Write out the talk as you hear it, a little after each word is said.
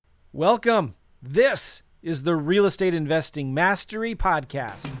Welcome. This is the Real Estate Investing Mastery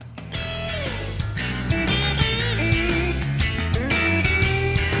Podcast.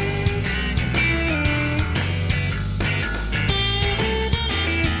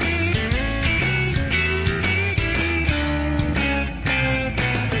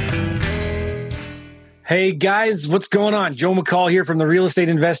 Hey guys, what's going on? Joe McCall here from the Real Estate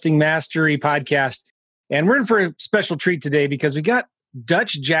Investing Mastery Podcast. And we're in for a special treat today because we got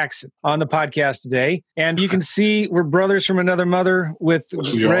Dutch Jackson on the podcast today. And you can see we're brothers from another mother with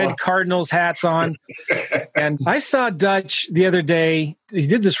red Cardinals hats on. And I saw Dutch the other day. He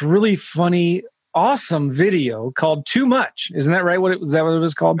did this really funny, awesome video called Too Much. Isn't that right? Is that what it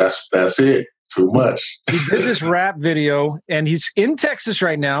was called? That's it. Too much. He did this rap video and he's in Texas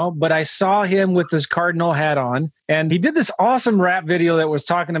right now, but I saw him with his Cardinal hat on and he did this awesome rap video that was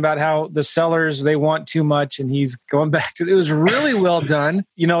talking about how the sellers, they want too much. And he's going back to, it was really well done.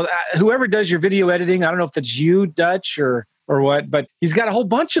 You know, whoever does your video editing, I don't know if that's you, Dutch, or what, but he's got a whole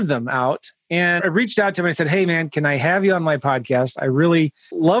bunch of them out. And I reached out to him and I said, hey man, can I have you on my podcast? I really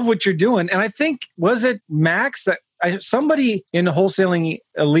love what you're doing. And I think, was it Max that somebody in Wholesaling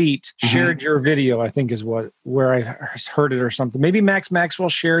Elite shared your video, I think is where I heard it or something. Maybe Max Maxwell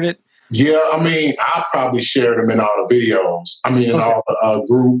shared it. Yeah, I mean, I probably shared them in all the videos. I mean, in all the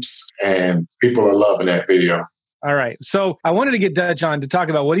groups, and people are loving that video. All right. So I wanted to get Dutch on to talk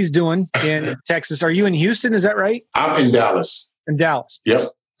about what he's doing in Texas. Are you in Houston? Is that right? I'm in Dallas. In Dallas.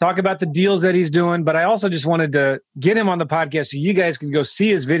 Yep. Talk about the deals that he's doing. But I also just wanted to get him on the podcast so you guys can go see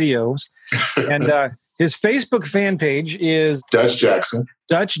his videos. And his Facebook fan page is Dutch Jackson.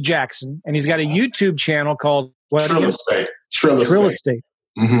 Dutch Jackson. And he's got a YouTube channel called Trill Estate. Trill Estate.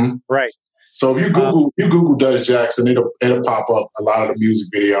 Mm-hmm. Right. So if you Google Dutch Jackson, it'll pop up. A lot of the music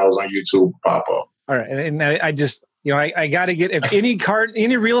videos on YouTube will pop up. All right. And I just, I got to get, if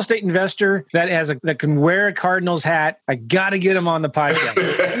any real estate investor that can wear a Cardinals hat, I got to get him on the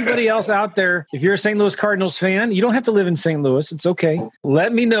podcast. Anybody else out there, if you're a St. Louis Cardinals fan, you don't have to live in St. Louis. It's okay.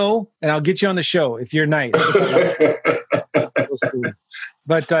 Let me know and I'll get you on the show if you're nice.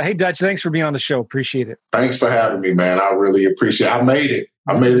 But hey, Dutch, thanks for being on the show. Appreciate it. Thanks for having me, man. I really appreciate it. I made it.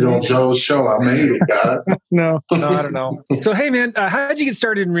 I made it on Joe's show. I made it, guys. No, I don't know. So, hey, man, how did you get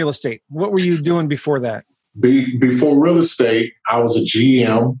started in real estate? What were you doing before that? Before real estate, I was a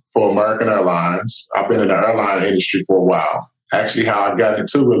GM for American Airlines. I've been in the airline industry for a while. Actually, how I got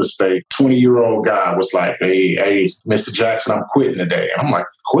into real estate, 20-year-old guy was like, hey, Mr. Jackson, I'm quitting today. I'm like,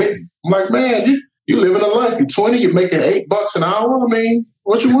 quitting? I'm like, man, you living a life. You're 20, you're making $8 an hour. I mean,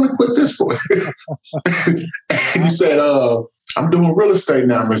 what you want to quit this for? And he said, I'm doing real estate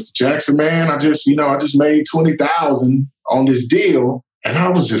now, Mr. Jackson, man. I just made $20,000 on this deal. And I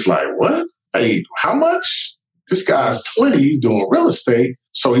was just like, what? Hey, how much? This guy's 20, he's doing real estate.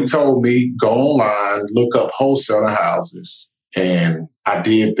 So he told me, go online, look up wholesaler houses. And I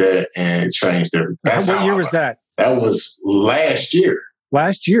did that and it changed everything. What year was that? That was last year.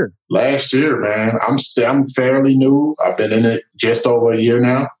 Last year, man. I'm fairly new. I've been in it just over a year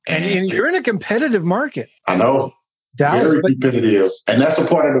now. And you're in a competitive market. I know. Dallas, very competitive. And that's a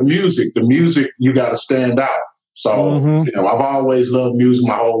part of the music. The music, you got to stand out. So, I've always loved music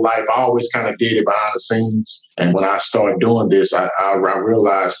my whole life. I always kind of did it behind the scenes. And when I started doing this, I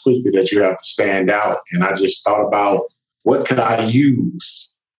realized quickly that you have to stand out. And I just thought about what could I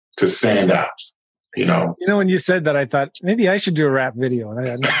use to stand out? When you said that, I thought maybe I should do a rap video.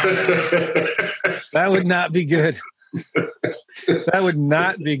 That would not be good. That would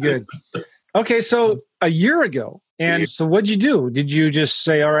not be good. Okay, so a year ago. And so what'd you do? Did you just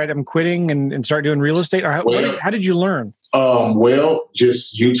say, all right, I'm quitting and start doing real estate? Or how did you learn?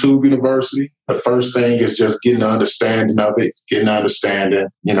 Just YouTube University. The first thing is just getting an understanding of it,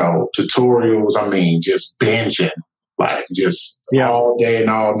 tutorials. I mean, just binging, all day and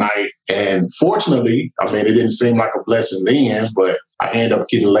all night. And fortunately, I mean, it didn't seem like a blessing then, but I ended up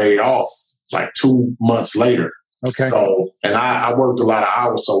getting laid off like 2 months later. Okay. So, and I worked a lot of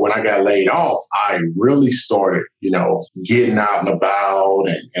hours. So when I got laid off, I really started, getting out and about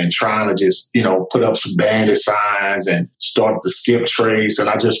and trying to just, put up some bandit signs and start the skip trace. And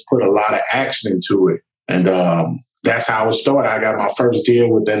I just put a lot of action into it. And that's how it started. I got my first deal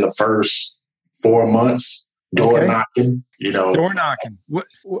within the first 4 months, door knocking, Door knocking.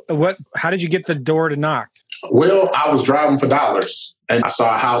 What, how did you get the door to knock? Well, I was driving for dollars and I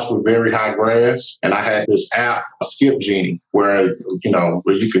saw a house with very high grass and I had this app, Skip Genie, where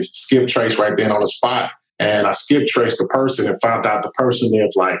you could skip trace right then on the spot. And I skip traced the person and found out the person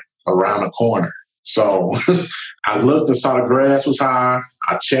lived like around the corner. So I looked and saw the grass was high.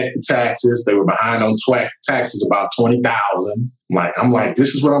 I checked the taxes. They were behind on taxes about $20,000. I'm like,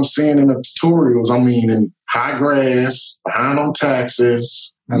 this is what I'm seeing in the tutorials. I mean, in high grass, behind on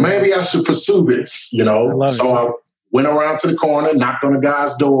taxes. Maybe I should pursue this, I went around to the corner, knocked on the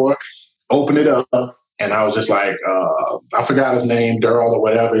guy's door, opened it up, and I was just like, I forgot his name, Daryl or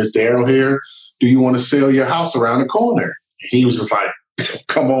whatever. Is Daryl here? Do you want to sell your house around the corner? And he was just like,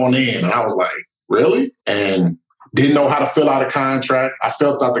 come on in. And I was like, really? And didn't know how to fill out a contract. I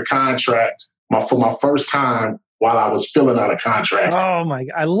filled out the contract for my first time while I was filling out a contract. Oh my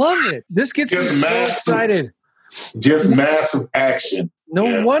God, I love it. This gets me so excited. Just massive action.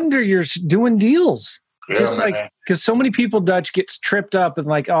 No wonder you're doing deals. Yeah, just because so many people, Dutch, gets tripped up and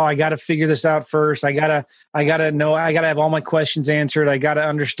like, oh, I got to figure this out first. I gotta have all my questions answered. I got to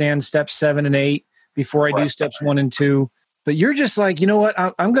understand steps 7 and 8 before I do steps 1 and 2. But you're just like, you know what?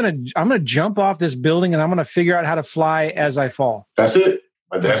 I'm gonna jump off this building and I'm gonna figure out how to fly as I fall. That's it.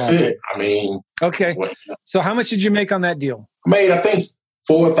 It. I mean, okay. So how much did you make on that deal? I made, I think,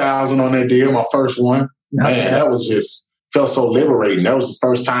 $4,000 on that deal. My first one. Man, that was just felt so liberating. That was the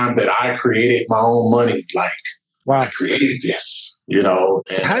first time that I created my own money. Like, wow, I created this. And,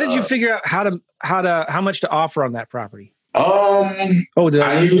 how did you figure out how much to offer on that property?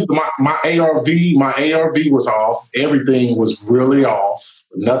 I used my ARV. My ARV was off. Everything was really off.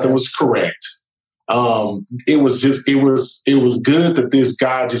 Nothing was correct. It was good that this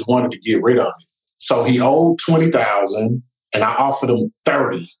guy just wanted to get rid of it. So he owed $20,000 and I offered him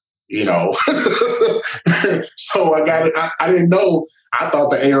 $30,000, So I got it. I didn't know. I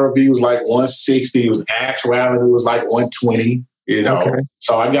thought the ARV was like $160. It was actuality. It was like $120, Okay.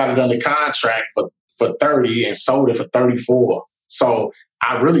 So I got it under contract for $30,000 and sold it for $34,000. So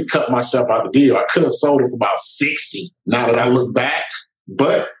I really cut myself out of the deal. I could have sold it for about $60,000 now that I look back,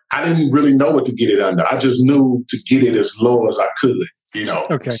 but I didn't really know what to get it under. I just knew to get it as low as I could,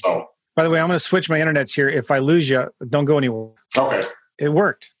 Okay. So, by the way, I'm going to switch my internets here. If I lose you, don't go anywhere. Okay. It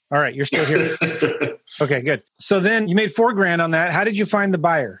worked. All right. You're still here. Okay, good. So then you made $4,000 on that. How did you find the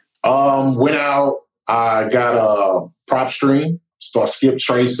buyer? Went out. I got a PropStream, start skip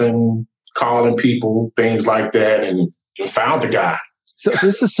tracing, calling people, things like that, and found the guy. So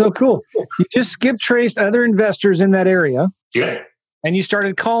this is so cool. You just skip traced other investors in that area. Yeah. And you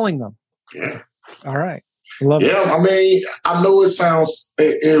started calling them. Yeah. All right. Love it. I mean, I know it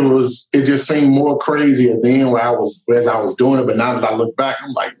just seemed more crazier then as I was doing it. But now that I look back,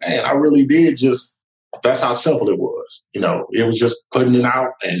 I'm like, man, I really did that's how simple it was. It was just putting it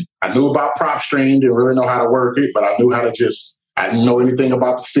out, and I knew about PropStream, didn't really know how to work it, but I knew how to I didn't know anything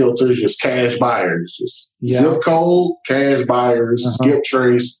about the filters, just cash buyers, zip code, cash buyers, skip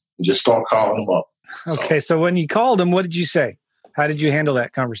trace, and just start calling them up. Okay. So when you called them, what did you say? How did you handle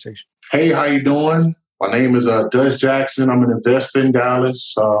that conversation? Hey, how you doing? My name is Dutch Jackson. I'm an investor in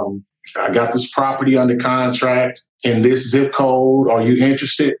Dallas. I got this property under contract in this zip code. Are you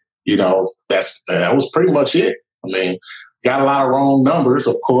interested? That was pretty much it. I mean, got a lot of wrong numbers,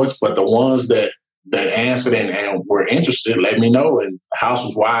 of course, but the ones that answered and were interested let me know. And the house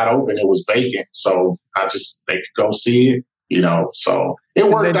was wide open. It was vacant. So they could go see it, So it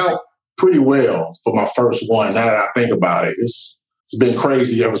worked out pretty well for my first one. Now that I think about it, it's been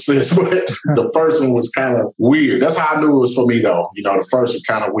crazy ever since, but the first one was kind of weird. That's how I knew it was for me, though. The first one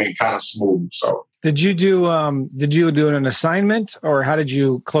kind of went kind of smooth. So, did you do an assignment, or how did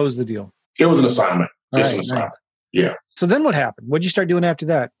you close the deal? It was an assignment, an assignment. Nice. Yeah. So then what happened? What did you start doing after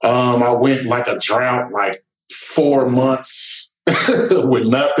that? I went like a drought, like 4 months with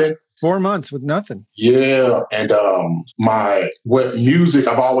nothing. 4 months with nothing. Yeah. And music,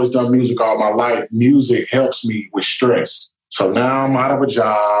 I've always done music all my life. Music helps me with stress. So now I'm out of a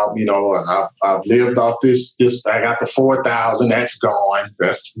job, I've lived off this, I got the $4,000, that's gone.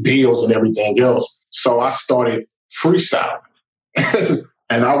 That's bills and everything else. So I started freestyling.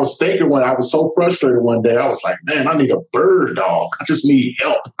 And I was thinking when I was so frustrated one day, I was like, man, I need a bird dog. I just need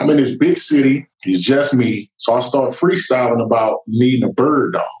help. I'm in this big city. It's just me. So I started freestyling about needing a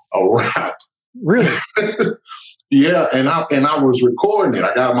bird dog, a rap. Really? Yeah, and I was recording it.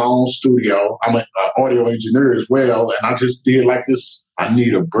 I got my own studio. I'm an audio engineer as well, and I just did like this. I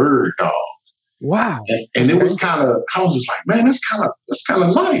need a bird dog. Wow! And it was kind of. I was just like, man, that's kind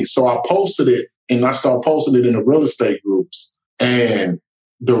of nice. So I posted it, and I started posting it in the real estate groups, and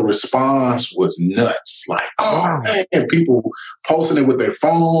the response was nuts. Like, oh man, people posting it with their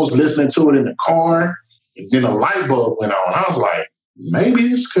phones, listening to it in the car, and then a light bulb went on. I was like, maybe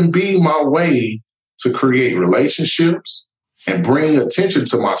this can be my way to create relationships and bring attention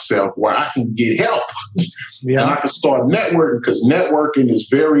to myself where I can get help. And I can start networking, because networking is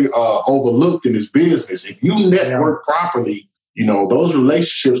very overlooked in this business. If you network properly, you know, those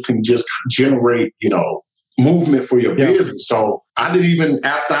relationships can just generate, you know, movement for your business. So I didn't even,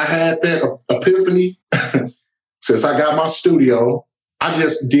 after I had that epiphany, since I got my studio, I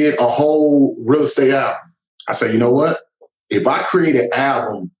just did a whole real estate album. I said, you know what? If I create an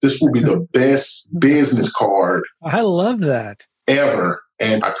album, this will be the best business card. I love that. Ever.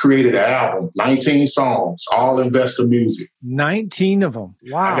 And I created an album, 19 songs, all investor music. 19 of them.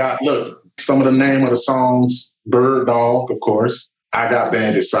 Wow. I got, look, some of the name of the songs, Bird Dog, of course. I Got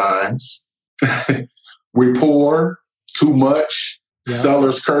Bandit Signs. We Poor, Too Much,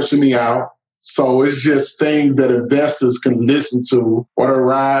 Sellers Cursing Me Out. So it's just things that investors can listen to while they're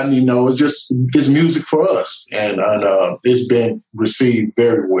riding. You know, it's music for us. And it's been received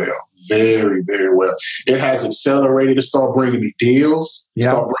very well. Very, very well. It has accelerated to start bringing me deals,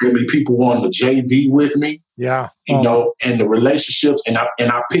 start bringing me people wanting to JV with me. Yeah. You know, and the relationships. And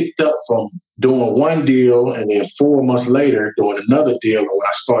I picked up from doing one deal and then 4 months later doing another deal. And when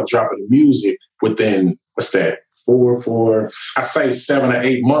I start dropping the music within, what's that, I say 7 or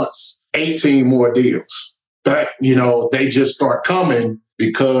 8 months, 18 more deals. That, you know, they just start coming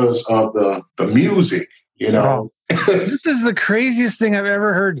because of the music, you know. Wow. This is the craziest thing I've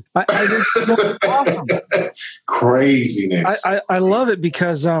ever heard. It's awesome. Craziness. I love it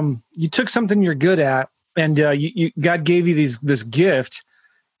because you took something you're good at, and God gave you this gift.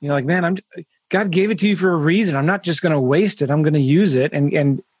 You're like, man, God gave it to you for a reason. I'm not just going to waste it. I'm going to use it.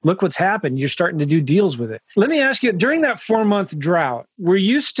 And look what's happened. You're starting to do deals with it. Let me ask you, during that 4-month drought, were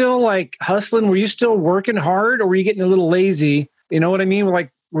you still like hustling? Were you still working hard, or were you getting a little lazy? You know what I mean?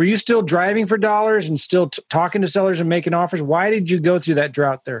 Like, were you still driving for dollars and still talking to sellers and making offers? Why did you go through that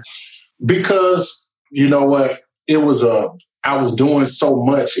drought there? Because, you know what, I was doing so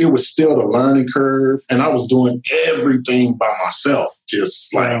much. It was still the learning curve, and I was doing everything by myself,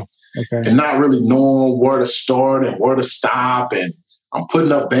 just like, and not really knowing where to start and where to stop. And I'm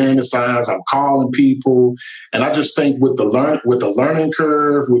putting up bandit signs. I'm calling people, and I just think with the learning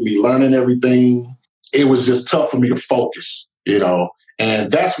curve, with me learning everything, it was just tough for me to focus, you know.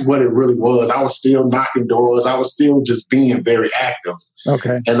 And that's what it really was. I was still knocking doors. I was still just being very active.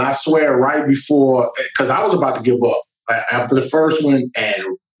 Okay. And I swear, right before, because I was about to give up after the first one, and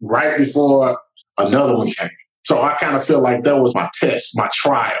right before another one came. So I kind of feel like that was my test, my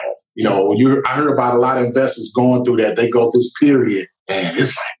trial. You know, I heard about a lot of investors going through that. They go through this period, and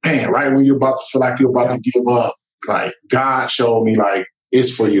it's like, man, right when you're about to feel like you're about to give up, like God showed me, like,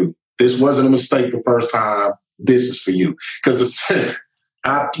 it's for you. This wasn't a mistake the first time. This is for you. Because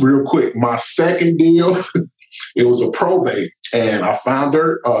real quick, my second deal, it was a probate, and I found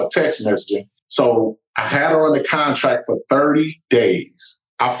her text messaging. So I had her on the contract for 30 days.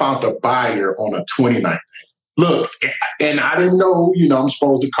 I found a buyer on a 29th day. Look, and I didn't know, you know, I'm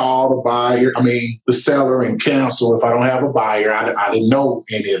supposed to call the seller and cancel if I don't have a buyer. I didn't know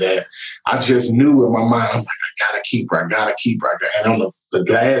any of that. I just knew in my mind, I'm like, I gotta keep her. And on the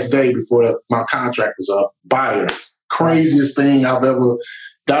last day before my contract was up, buyer. Craziest thing I've ever.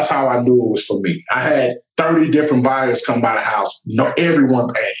 That's how I knew it was for me. I had 30 different buyers come by the house. No,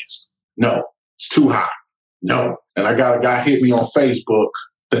 everyone passed. No, it's too high. No. And I got a guy hit me on Facebook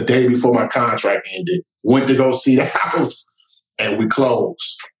the day before my contract ended. Went to go see the house, and we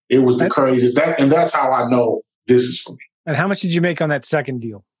closed. It was the craziest. And that's how I know this is for me. And how much did you make on that second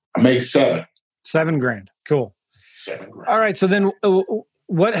deal? I made $7,000. $7,000. Cool. $7,000. All right. So then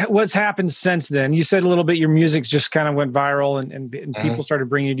what's happened since then? You said a little bit your music just kind of went viral and people started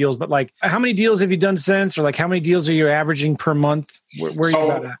bringing you deals. But like, how many deals have you done since? Or like, how many deals are you averaging per month? Where are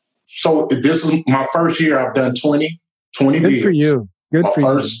you at? So this is my first year. I've done 20 Good deals. For you. Good my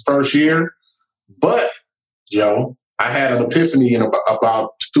for first year. But, Joe, I had an epiphany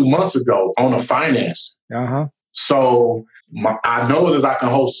about 2 months ago on a finance. So I know that I can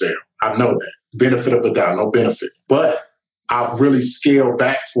wholesale. I know that. Benefit of the doubt, no benefit. But I've really scaled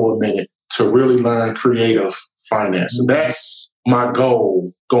back for a minute to really learn creative finance. And that's my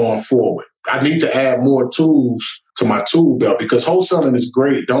goal going forward. I need to add more tools to my tool belt, because wholesaling is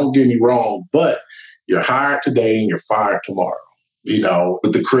great. Don't get me wrong, but you're hired today and you're fired tomorrow. You know,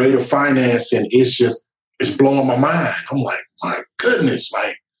 with the creative financing, it's blowing my mind. I'm like, my goodness,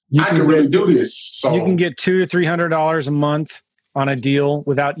 like I can really do this. So you can get $200 to $300 a month on a deal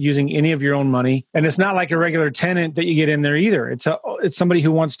without using any of your own money. And it's not like a regular tenant that you get in there either. It's somebody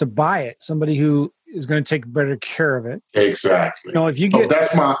who wants to buy it, somebody who is going to take better care of it. Exactly. You know, if you get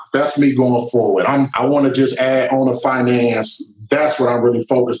that's me going forward. I want to just add on the finance. That's what I'm really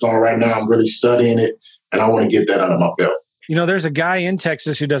focused on right now. I'm really studying it, and I want to get that under my belt. There's a guy in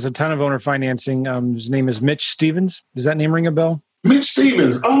Texas who does a ton of owner financing. His name is Mitch Stevens. Does that name ring a bell? Mitch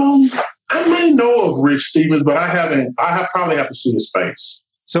Stevens. I may know of Rich Stevens, but I haven't. Probably have to see his face.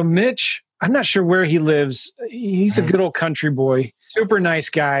 So Mitch, I'm not sure where he lives. He's a good old country boy, super nice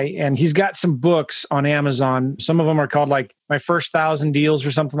guy. And he's got some books on Amazon. Some of them are called like My First 1,000 Deals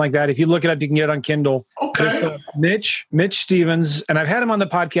or something like that. If you look it up, you can get it on Kindle. Okay. It's Mitch Stevens. And I've had him on the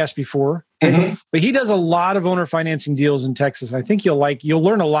podcast before, but he does a lot of owner financing deals in Texas. I think you'll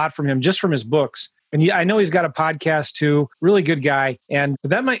learn a lot from him just from his books. And I know he's got a podcast too. Really good guy. And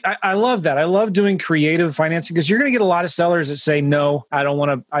I love that. I love doing creative financing because you're going to get a lot of sellers that say, no, I don't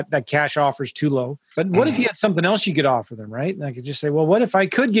want to, that cash offer is too low. But what if you had something else you could offer them, right? And I could just say, well, what if I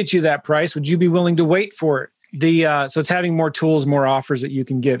could get you that price? Would you be willing to wait for it? So it's having more tools, more offers that you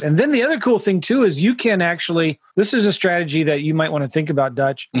can give. And then the other cool thing too is you can actually, this is a strategy that you might want to think about,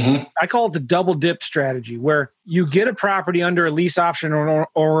 Dutch. I call it the double dip strategy, where you get a property under a lease option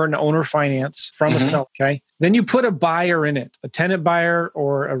or an owner finance from a seller. Okay. Then you put a buyer in it, a tenant buyer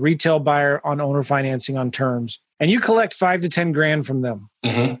or a retail buyer on owner financing on terms. And you collect $5 to $10,000 from them.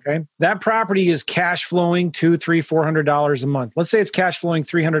 Okay. That property is cash flowing $200, $300, $400 a month. Let's say it's cash flowing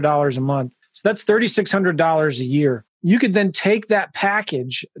 $300 a month. So that's $3,600 a year. You could then take that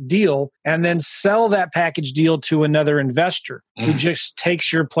package deal and then sell that package deal to another investor who just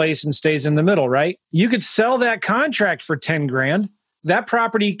takes your place and stays in the middle, right? You could sell that contract for $10,000. That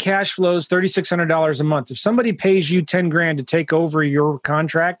property cash flows $3,600 a month. If somebody pays you $10,000 to take over your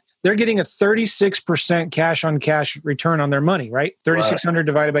contract, they're getting a 36% cash on cash return on their money, right? 3,600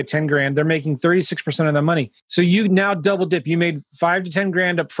 divided by $10,000. They're making 36% of the money. So you now double dip. You made $5 to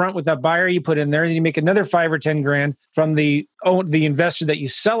 $10,000 up front with that buyer you put in there, and you make another $5 or $10,000 from the investor that you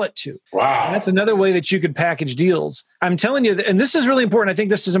sell it to. Wow. And that's another way that you could package deals. I'm telling you, and this is really important. I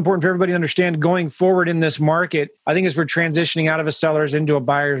think this is important for everybody to understand going forward in this market. I think as we're transitioning out of a seller's into a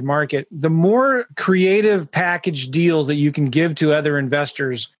buyer's market, the more creative package deals that you can give to other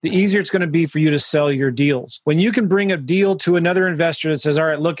investors, the easier it's going to be for you to sell your deals. When you can bring a deal to another investor that says, all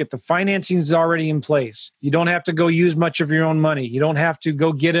right, look, the financing is already in place. You don't have to go use much of your own money. You don't have to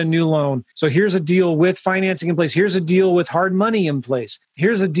go get a new loan. So here's a deal with financing in place. Here's a deal with hard money in place.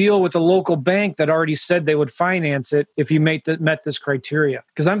 Here's a deal with a local bank that already said they would finance it if you met this criteria.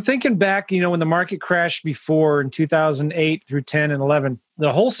 Because I'm thinking back, when the market crashed before in 2008 through 10 and 11,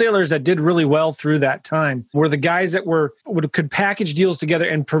 the wholesalers that did really well through that time were the guys that could package deals together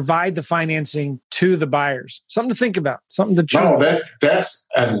and provide the financing to the buyers. Something to think about, something to try. No, that's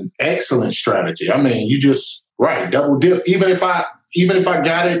an excellent strategy. I mean, you just double dip. Even if I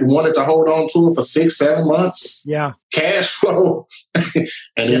got it and wanted to hold on to it for 6-7 months, cash flow,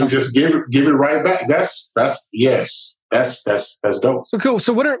 and then just give it right back. That's dope. So cool.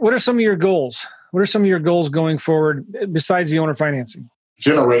 So what are some of your goals? What are some of your goals going forward besides the owner financing?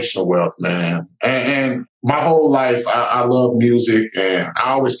 Generational wealth, man. And my whole life, I love music, and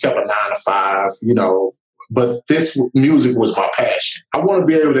I always kept a 9-to-5, but this music was my passion. I want to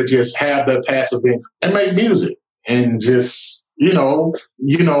be able to just have that passive income and make music and just,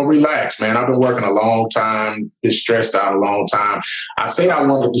 relax, man. I've been working a long time, been stressed out a long time. I say I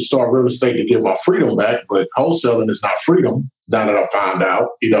wanted to start real estate to get my freedom back, but wholesaling is not freedom. Now that I found out,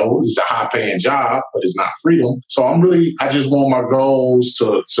 it's a high paying job, but it's not freedom. So I just want my goals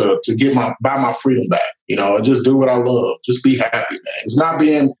to buy my freedom back, and just do what I love. Just be happy, man. It's not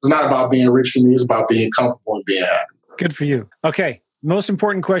about being rich for me. It's about being comfortable and being happy. Good for you. Okay. Most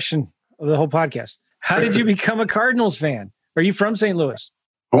important question of the whole podcast. How did you become a Cardinals fan? Are you from St. Louis?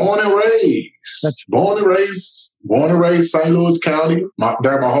 Born and raised. Born and raised St. Louis County.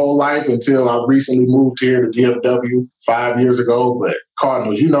 There my whole life until I recently moved here to DFW 5 years ago. But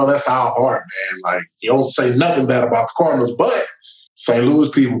Cardinals, that's our heart, man. Like, you don't say nothing bad about the Cardinals, but St. Louis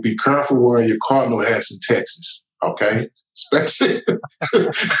people, be careful wearing your Cardinal hats in Texas, okay? Especially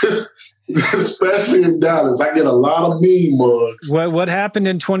in Dallas. I get a lot of meme mugs. What happened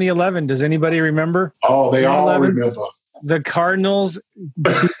in 2011? Does anybody remember? Oh, they all remember. The Cardinals,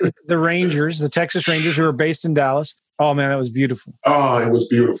 the Rangers, the Texas Rangers, who were based in Dallas. Oh, man, that was beautiful. Oh, it was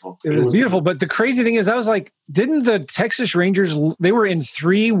beautiful. It was beautiful. But the crazy thing is, I was like, didn't the Texas Rangers, they were in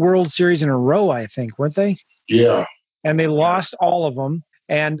 3 World Series in a row, I think, weren't they? Yeah. And they lost all of them.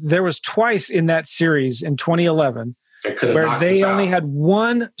 And there was twice in that series in 2011 where they only had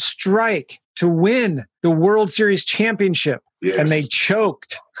 1 strike to win the World Series championship. Yes. And they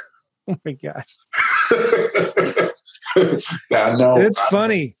choked. Oh, my gosh. I know. It's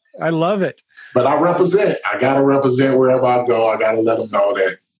funny. I love it. But I represent. I got to represent wherever I go. I got to let them know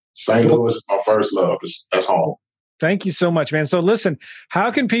that St. Louis is my first love. That's home. Thank you so much, man. So listen,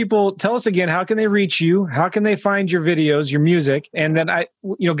 how can people tell us again, how can they reach you? How can they find your videos, your music? And then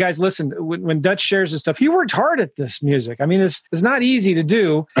guys, listen, when Dutch shares this stuff, he worked hard at this music. I mean, it's not easy to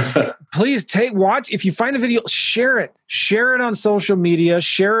do. Please watch. If you find a video, share it. Share it on social media.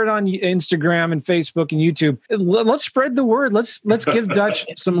 Share it on Instagram and Facebook and YouTube. Let's spread the word. Let's give Dutch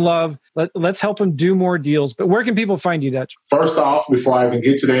some love. Let's help him do more deals. But where can people find you, Dutch? First off, before I even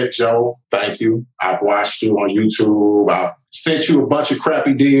get to that, Joe, thank you. I've watched you on YouTube. I've sent you a bunch of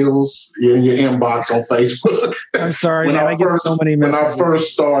crappy deals in your inbox on Facebook. I'm sorry, man. I get so many messages. When I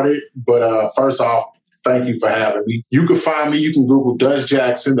first started. But first off, thank you for having me. You can find me. You can Google Dutch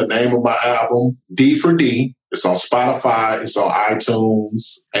Jackson, the name of my album, D for D. It's on Spotify. It's on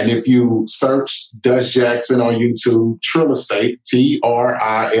iTunes. And if you search Dutch Jackson on YouTube, Trill Estate,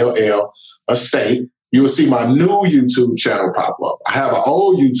 TRILL Estate, you will see my new YouTube channel pop up. I have an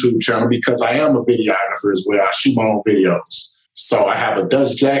old YouTube channel because I am a videographer as well. I shoot my own videos. So I have a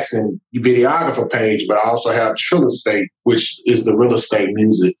Dutch Jackson videographer page, but I also have Trill Estate, which is the real estate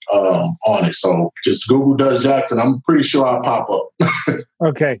music on it. So just Google Dutch Jackson. I'm pretty sure I'll pop up.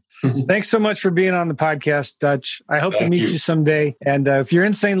 Okay. Thanks so much for being on the podcast, Dutch. I hope to meet you someday. And if you're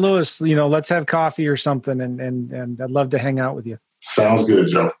in St. Louis, let's have coffee or something. And I'd love to hang out with you. Sounds good,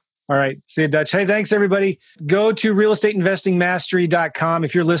 Joe. All right. See you, Dutch. Hey, thanks, everybody. Go to realestateinvestingmastery.com.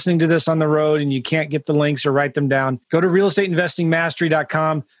 If you're listening to this on the road and you can't get the links or write them down, go to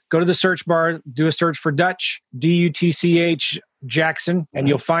realestateinvestingmastery.com. Go to the search bar, do a search for Dutch, DUTCH Jackson, and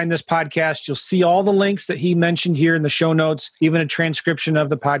you'll find this podcast. You'll see all the links that he mentioned here in the show notes, even a transcription of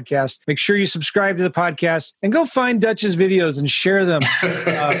the podcast. Make sure you subscribe to the podcast and go find Dutch's videos and share them.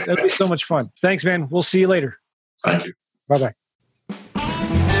 It'll be so much fun. Thanks, man. We'll see you later. Thank you. Bye-bye.